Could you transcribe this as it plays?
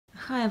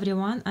Hi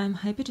everyone, I'm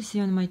happy to see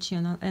you on my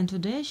channel, and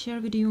today I share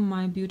with you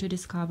my beauty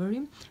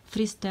discovery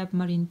 3-step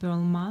marine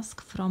pearl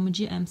mask from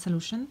GM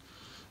Solution.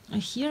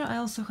 Here I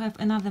also have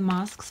another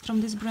masks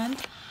from this brand.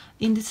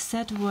 In this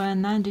set were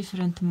 9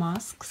 different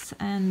masks,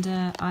 and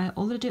I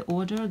already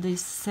ordered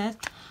this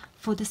set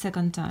for the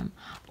second time.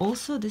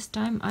 Also this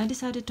time I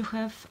decided to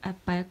have a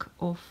pack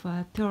of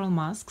pearl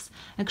masks.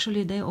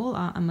 Actually they all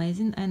are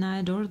amazing and I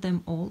adore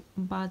them all,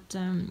 but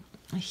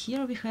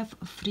here we have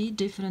 3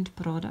 different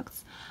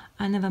products.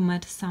 I never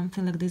met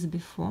something like this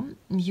before.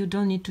 You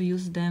don't need to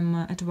use them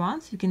at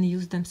once, you can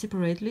use them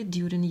separately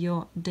during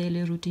your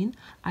daily routine.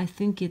 I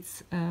think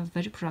it's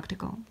very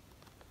practical.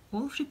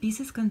 All 3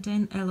 pieces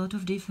contain a lot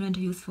of different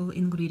useful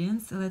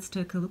ingredients. Let's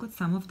take a look at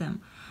some of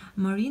them.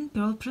 Marine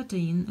pearl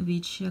protein,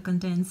 which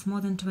contains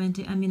more than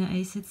 20 amino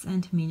acids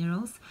and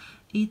minerals.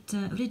 It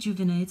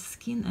rejuvenates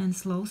skin and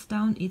slows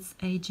down its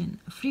aging.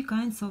 3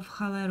 kinds of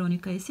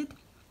hyaluronic acid.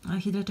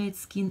 Hydrates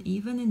skin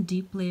even in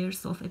deep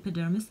layers of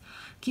epidermis,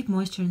 keep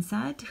moisture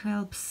inside,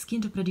 helps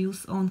skin to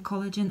produce own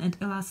collagen and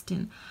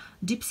elastin.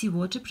 Deep sea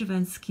water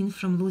prevents skin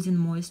from losing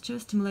moisture,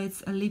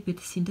 stimulates a lipid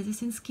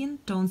synthesis in skin,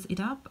 tones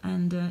it up,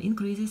 and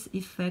increases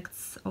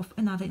effects of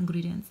another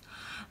ingredients.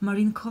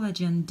 Marine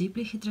collagen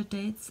deeply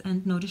hydrates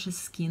and nourishes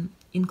skin,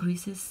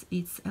 increases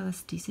its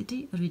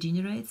elasticity,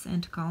 regenerates,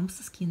 and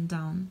calms skin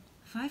down.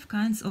 5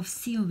 kinds of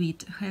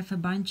seaweed have a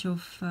bunch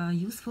of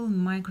useful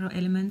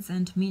microelements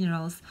and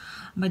minerals.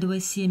 By the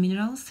way, sea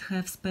minerals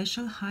have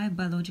special high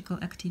biological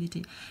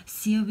activity.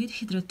 Seaweed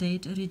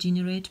hydrate,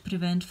 regenerate,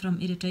 prevent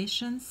from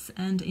irritations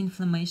and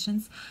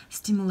inflammations,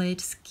 stimulate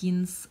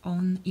skin's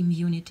own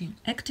immunity.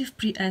 Active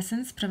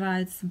pre-essence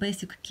provides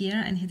basic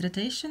care and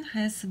hydration,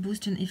 has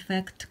boosting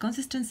effect.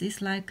 Consistency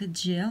is like a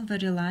gel,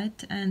 very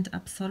light and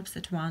absorbs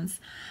at once.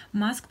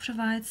 Mask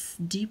provides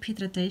deep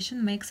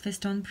hydration, makes face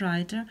tone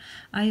brighter.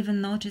 I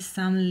even notice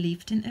some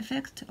lifting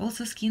effect.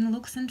 Also skin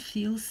looks and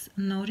feels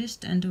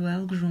nourished and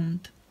well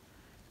groomed.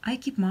 I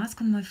keep mask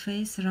on my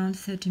face around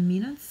 30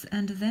 minutes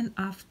and then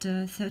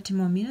after 30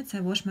 more minutes I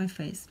wash my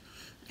face.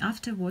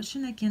 After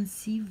washing I can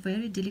see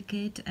very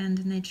delicate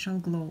and natural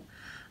glow.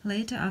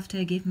 Later, after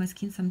I gave my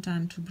skin some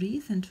time to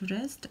breathe and to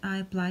rest, I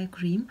apply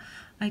cream.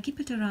 I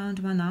keep it around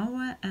 1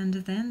 hour and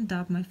then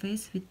dab my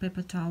face with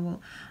paper towel.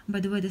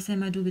 By the way, the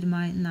same I do with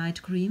my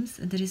night creams.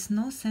 There is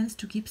no sense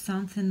to keep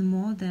something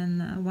more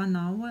than 1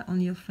 hour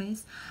on your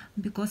face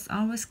because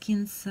our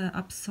skin's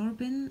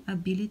absorbing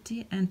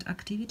ability and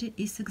activity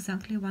is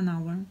exactly 1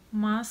 hour.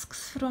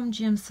 Masks from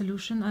GM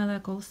Solution I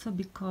like also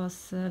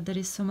because there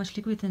is so much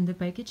liquid in the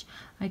package.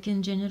 I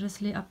can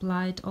generously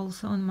apply it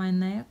also on my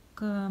neck,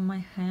 my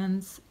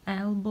hands,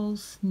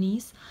 elbows,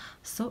 knees.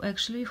 So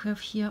actually you have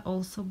here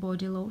also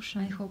body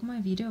lotion. I hope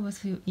my video was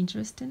for you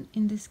interesting.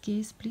 In this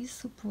case, please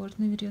support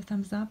me with your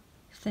thumbs up.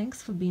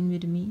 Thanks for being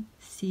with me.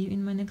 See you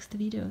in my next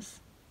videos.